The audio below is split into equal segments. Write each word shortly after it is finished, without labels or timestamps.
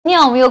今天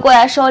我们又过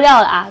来收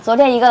料了啊！昨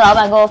天一个老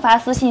板给我发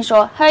私信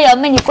说：“他说瑶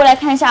妹，你过来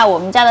看一下我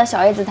们家的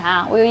小叶紫檀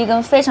啊，我有一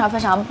根非常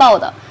爆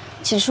的。”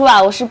起初啊，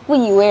我是不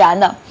以为然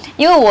的，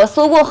因为我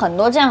搜过很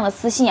多这样的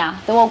私信啊。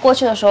等我过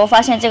去的时候，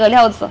发现这个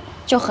料子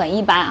就很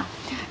一般啊。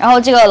然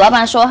后这个老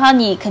板说：“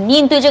你肯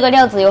定对这个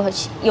料子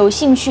有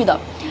兴趣的。”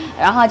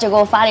然后就给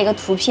我发了一个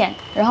图片。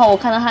然后我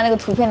看到他那个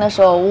图片的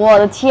时候，我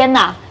的天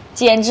哪，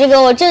简直给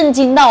我震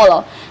惊到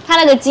了！他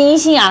那个金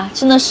星啊，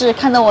真的是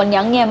看得我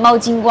两眼冒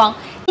金光。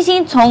金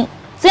星从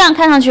这样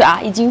看上去啊，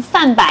已经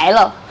泛白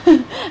了。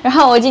然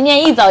后我今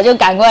天一早就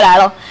赶过来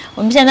了。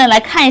我们现在来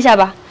看一下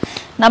吧。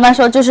老板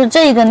说就是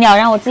这一根料，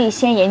让我自己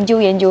先研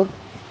究研究。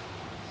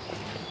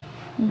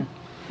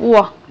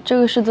哇，这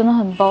个是真的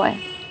很爆哎！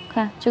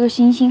看这个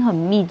星星很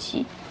密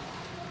集。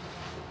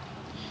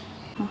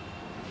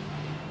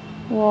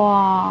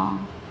哇，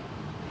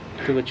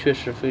这个确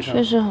实非常，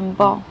确实很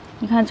爆。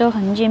你看这个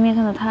横截面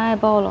看得太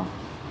爆了。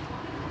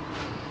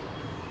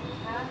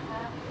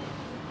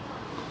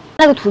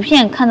那个图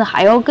片看着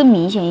还要更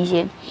明显一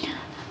些。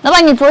老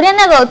板，你昨天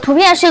那个图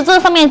片是这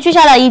上面锯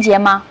下来一截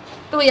吗？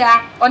对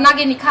呀，我拿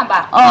给你看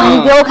吧。哦，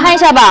你给我看一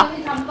下吧。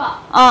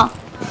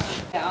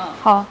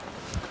好。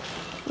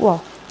哇，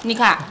你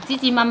看，急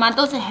急忙忙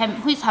都是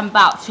非常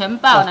爆，全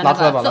爆的那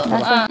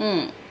个。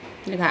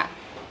你看。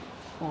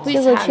这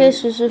个确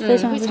实是非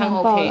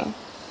常爆了。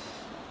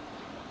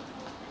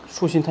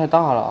树性太大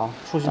了啊，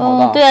树性好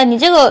大。对啊，你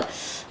这个，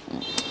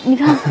你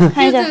看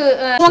看一下，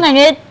我感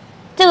觉。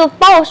这个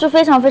爆是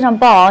非常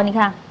爆啊！你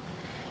看，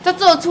这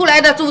做出来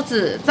的珠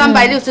子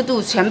360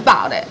度全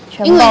爆的，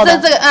因为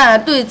这个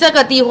对这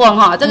个地方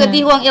哈，这个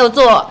地方要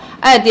做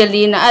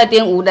2.0的、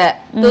2.5的，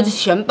都是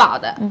全爆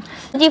的。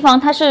这地方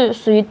它是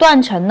属于断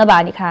层的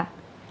吧？你看，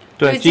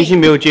对，金星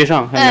没有接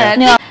上。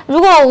如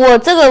果我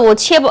这个我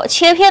切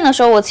片的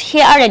时候，我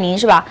切2.0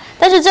是吧？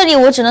但是这里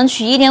我只能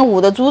取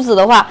1.5的珠子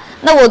的话，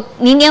那我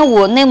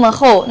0.5那么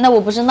厚，那我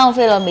不是浪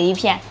费了每一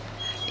片？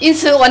因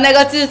此我那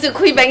个就是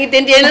亏本一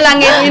点点，让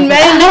你们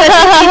那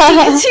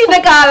个去那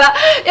个了，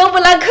要不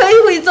然可以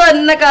会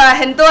赚那个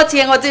很多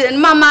钱。我就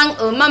慢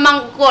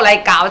慢过来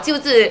搞，就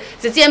是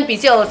时间比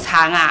较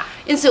长啊。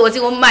因此我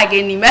就卖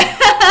给你们，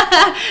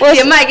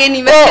也卖给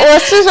你们。我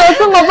是说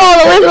这么爆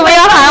了，为什么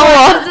要喊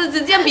我？这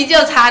时间比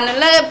较长的，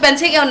那个本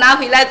钱要拿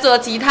回来做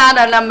其他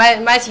的，那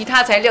买其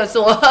他材料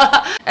做。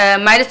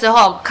买的时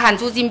候看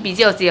租金比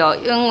较久，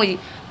因为。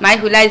买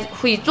回来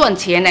会赚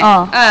钱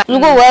的。如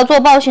果我要做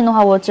爆芯的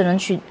话，我只能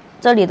取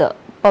这里的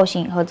爆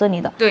芯和这里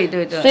的。对。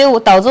所以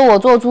导致我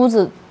做珠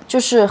子就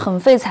是很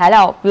费材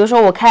料。比如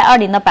说我开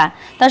20的板，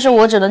但是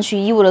我只能取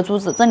15的珠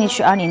子，这里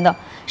取20的，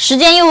时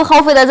间又耗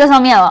费在这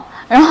上面了，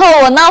然后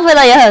我浪费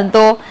了也很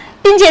多，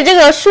并且这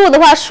个树的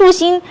话，树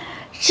芯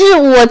是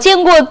我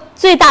见过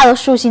最大的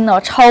树芯了，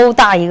超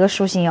大一个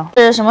树芯哦。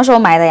是什么时候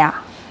买的呀？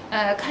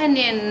开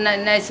年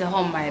那时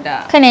候买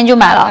的。开年就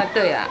买了。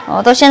对呀。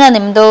到现在你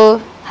们都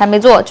还没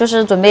做，就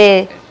是准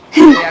备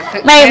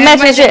卖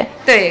出去。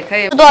对，可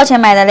以。是多少钱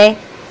买的嘞？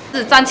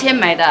是3000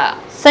买的。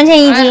3000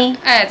一斤。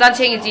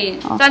3000一斤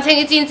，3000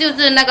一斤就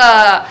是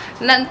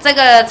这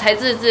个材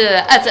质是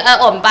22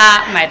万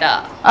8买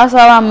的。22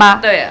万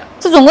8。对。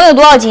这总共有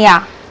多少斤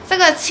呀？这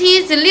个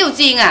76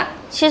斤啊。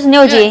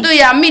76斤。对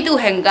呀，密度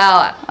很高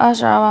啊。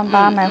22万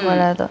8买回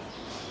来的。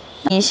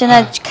你现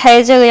在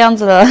开这个样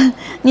子了，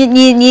你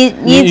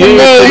准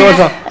备多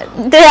少？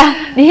对呀，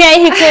你愿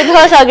意亏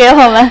多少给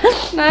我们？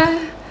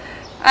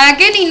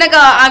给你那个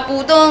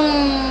股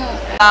东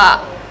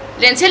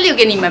2600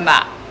给你们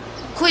吧，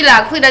亏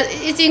了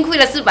一斤亏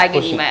了400给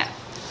你们。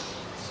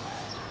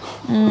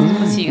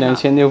不行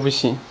，2600不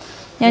行。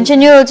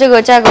2600这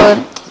个价格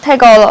太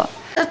高了。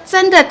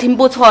真的挺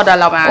不错的，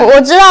老板。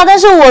我知道，但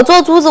是我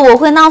做珠子我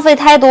会浪费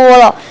太多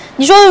了。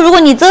你说，如果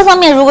你这上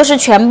面如果是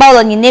全包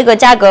的，你那个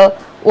价格。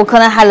我可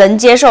能还能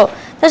接受，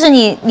但是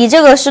你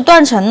这个是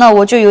断层的，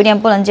我就有点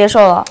不能接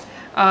受了。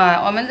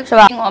我们是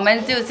吧？我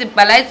们就是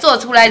本来做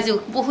出来就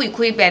不会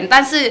亏本，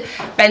但是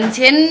本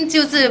钱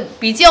就是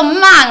比较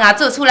慢啊，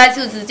做出来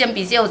就时间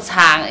比较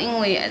长，因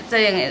为这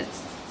样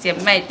也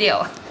卖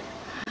掉。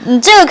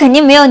这个肯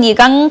定没有你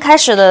刚开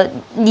始的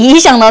理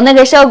想的那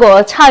个效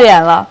果差远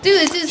了，就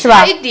是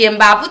差一点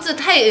吧，不是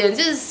太远，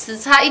就是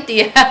差一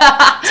点。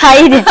差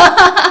一点。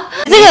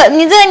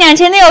你这个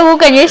2600，我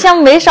感觉像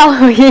没少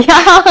一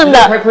样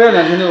的。太亏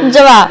了2600，你知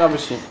道吧？那不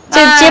行。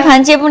这接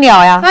盘接不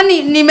了呀。那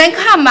你们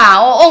看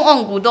吧，我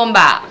问股东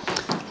吧。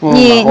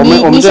你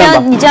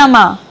这样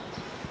嘛，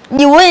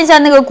你问一下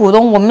那个股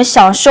东，我们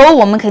想收，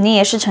我们肯定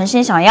也是诚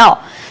心想要，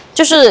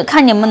就是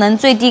看你们能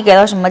最低给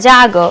到什么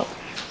价格。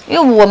因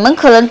为我们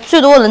可能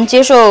最多能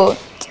接受，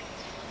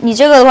你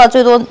这个的话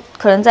最多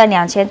可能在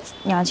2000。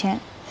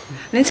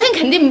人称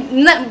肯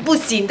定那不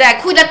行的，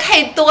亏的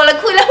太多了，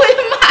亏了会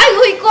卖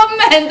会关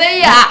门的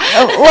呀。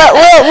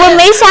我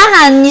没瞎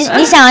喊，你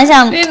想一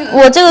想，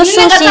我这个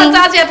树芯。那个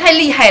扎价太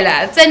厉害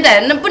了，真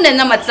的，那不能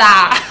那么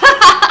扎。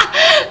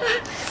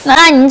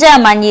那您这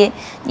样吧，你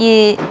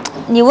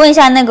问一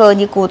下那个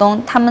你股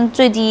东，他们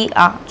最低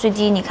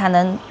你看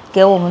能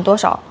给我们多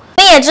少？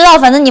你也知道，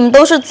反正你们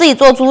都是自己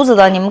做珠子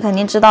的，你们肯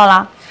定知道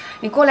啦。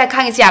你过来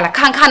看一下了，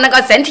看看那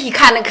个整体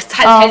看那个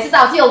才知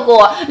道效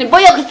果，你不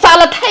要杀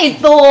了太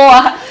多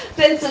啊，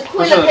真是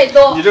亏了太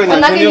多。我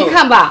拿给你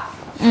看吧，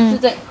是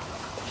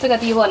这个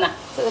地方呢，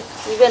这个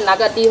随便拿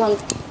个地方，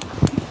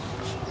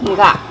你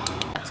看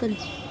这里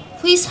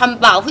非常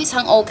薄，非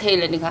常 OK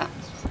了，你看。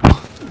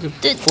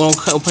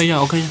我拍一下，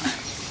我看一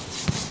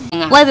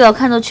下。外表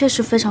看着确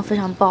实非常非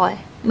常薄哎，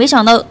没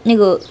想到那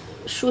个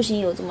树形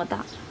有这么大。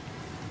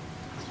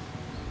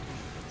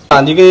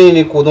你跟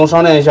你股东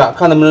商量一下，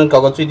看能不能搞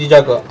个最低价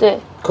格。对，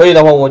可以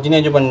的话，我今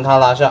天就把他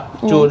拿下，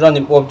就让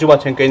你，我就把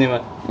钱给你们，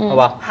好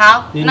吧？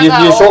好，你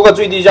说个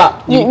最低价。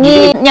你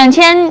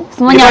2000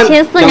什么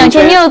2400、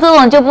2600这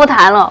种就不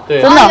谈了，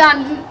真的。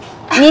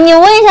你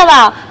问一下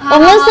吧，我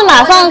们是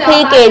马上可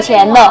以给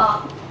钱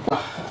的。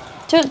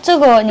就这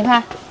个你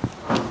看，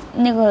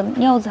那个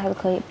料子还是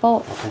可以，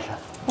包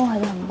还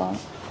是很包。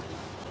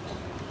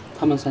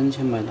他们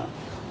3000买的。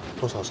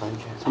多少3000？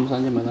他们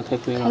3000买的太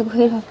贵了。太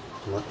亏了。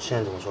怎么？现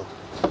在怎么说？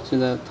现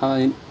在他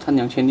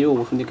2600，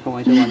我说你开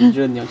玩笑吧？你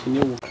这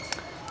2600。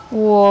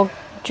我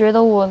觉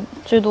得我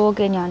最多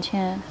给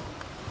2000，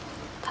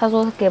他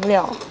说给不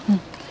了，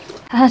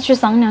他去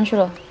商量去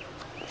了。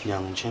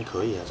2000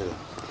可以啊，这个。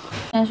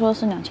现在说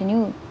是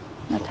2600，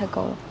那太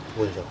高了。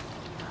问一下。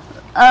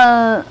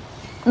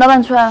老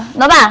板出来了，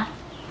老板。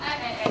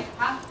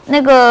好。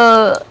那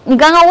个你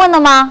刚刚问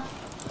了吗？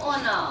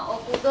问了，我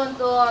股东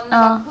说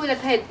那个亏的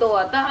太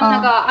多，但那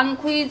个按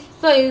亏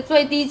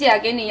最低价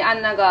给你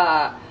按那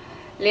个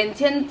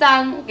2000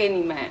张给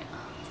你们，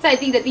再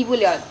低的低不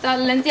了，但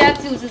人家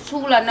就是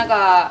出了那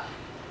个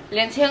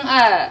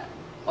2200，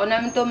我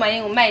们都没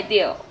有卖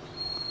掉。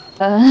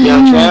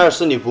2200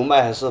是你不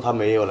卖还是他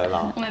没有来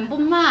拿？我们不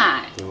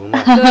卖。你不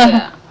卖？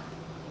对。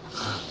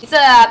这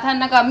啊，它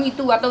那个密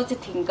度啊都是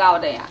挺高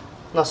的呀。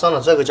那上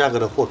了这个价格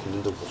的货肯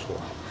定都不错。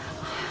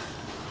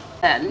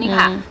你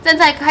看，现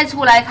在开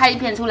一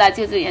片出来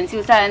就是研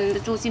究上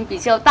租金比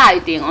较大一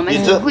点，我们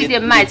会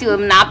店卖就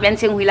拿别人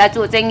钱回来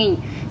做生意，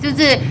就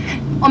是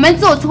我们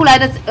做出来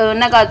的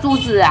那个珠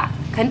子啊，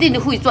肯定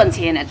会赚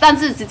钱的，但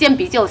是时间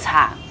比较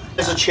长。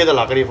这是切的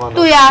哪个地方呢？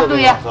对呀，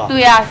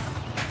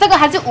这个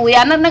还是尾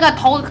啊，那个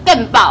头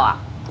更薄啊。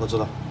我知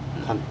道，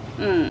看。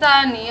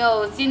但你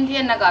有今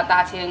天那个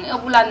打钱，要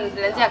不然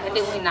人家肯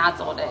定会拿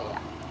走的呀。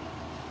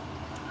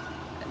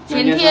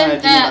前天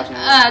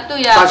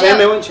对呀。打钱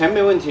没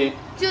问题。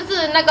就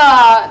是那个。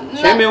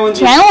钱没问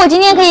题。钱我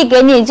今天可以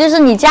给你，就是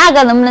你价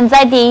格能不能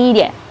再低一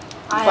点？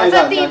哎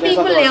呀，这低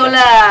不了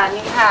了，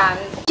你看。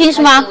低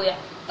是吗？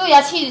对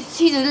呀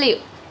，76。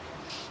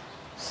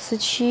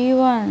17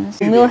万，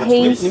有没有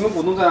黑？你们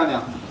股东在哪里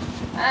啊？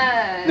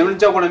能不能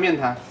叫过来面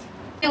谈？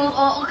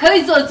我可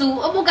以做主，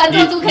我不敢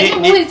做主，肯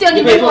定不会叫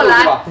你们过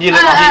来。你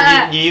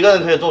一个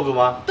人可以做主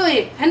吗？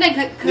对，肯定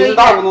可以。你是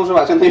大股东是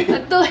吧？相当于。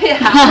对呀。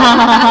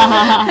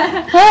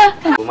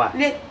不卖。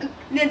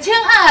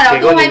2200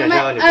给过你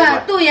2200，你不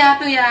卖。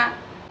对呀。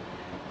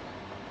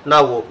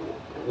那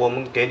我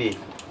们给你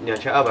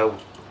2250，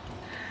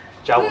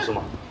加50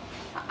嘛。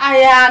哎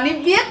呀，你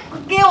别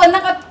给我那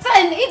个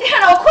赚一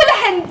天了，我亏了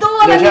很多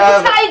了，你不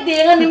差一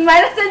点啊！你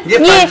买了真。你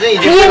本身已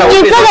经亏了，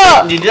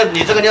你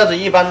这个料子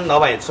一般老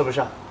板也吃不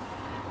下。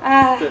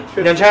哎。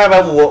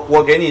2250，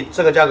我给你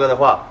这个价格的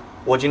话，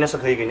我今天是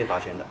可以给你打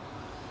钱的。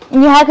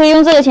你还可以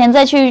用这个钱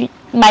再去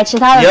买其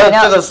他的材料。你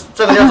要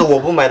这个料子我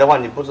不买的话，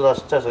你不知道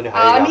在手里还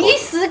有。啊，你一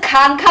时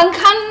看，那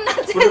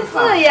真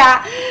是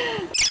呀。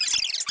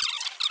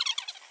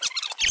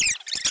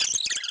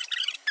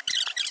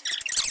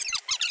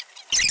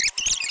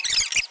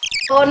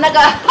我那个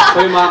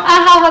可以吗？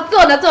好，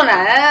做了，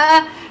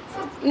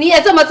你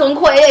也这么损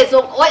亏，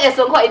我也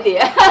损亏一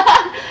点。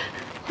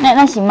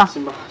那行吧。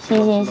行。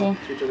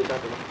就这个价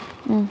格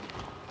吧。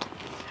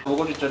我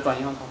过去转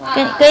银行卡。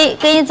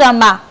给你转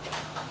吧。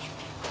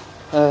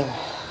哎，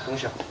东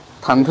西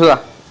忐忑啊！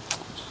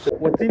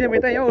我今天没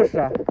带钥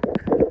匙啊，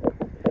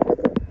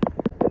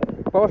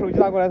把我手机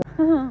拿过来。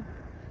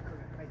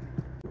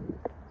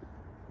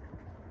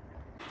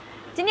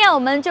今天我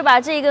们就把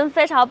这一根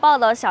非常棒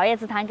的小叶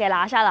紫檀给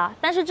拿下了，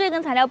但是这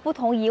根材料不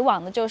同以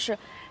往的就是，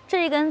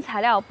这一根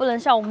材料不能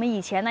像我们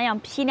以前那样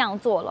批量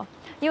做了，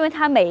因为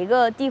它每一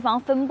个地方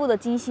分布的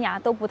金星啊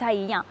都不太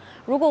一样。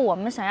如果我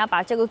们想要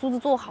把这个珠子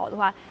做好的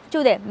话，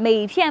就得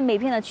每片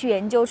的去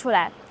研究出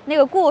来，那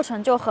个过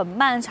程就很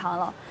漫长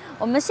了。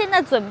我们现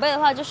在准备的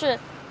话，就是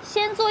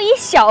先做一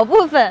小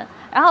部分，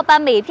然后把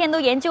每片都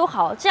研究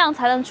好，这样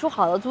才能出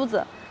好的珠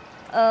子。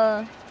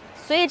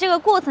所以这个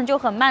过程就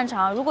很漫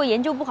长，如果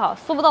研究不好，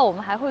说不到我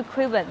们还会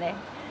亏本嘞。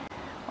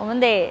我们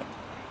得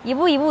一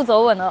步一步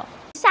走稳了。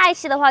下一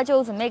期的话，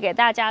就准备给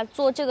大家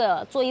做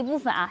一部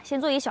分啊，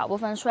先做一小部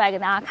分出来给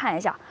大家看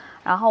一下。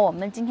然后我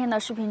们今天的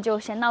视频就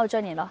先到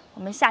这里了，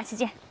我们下期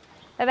见，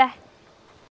拜拜。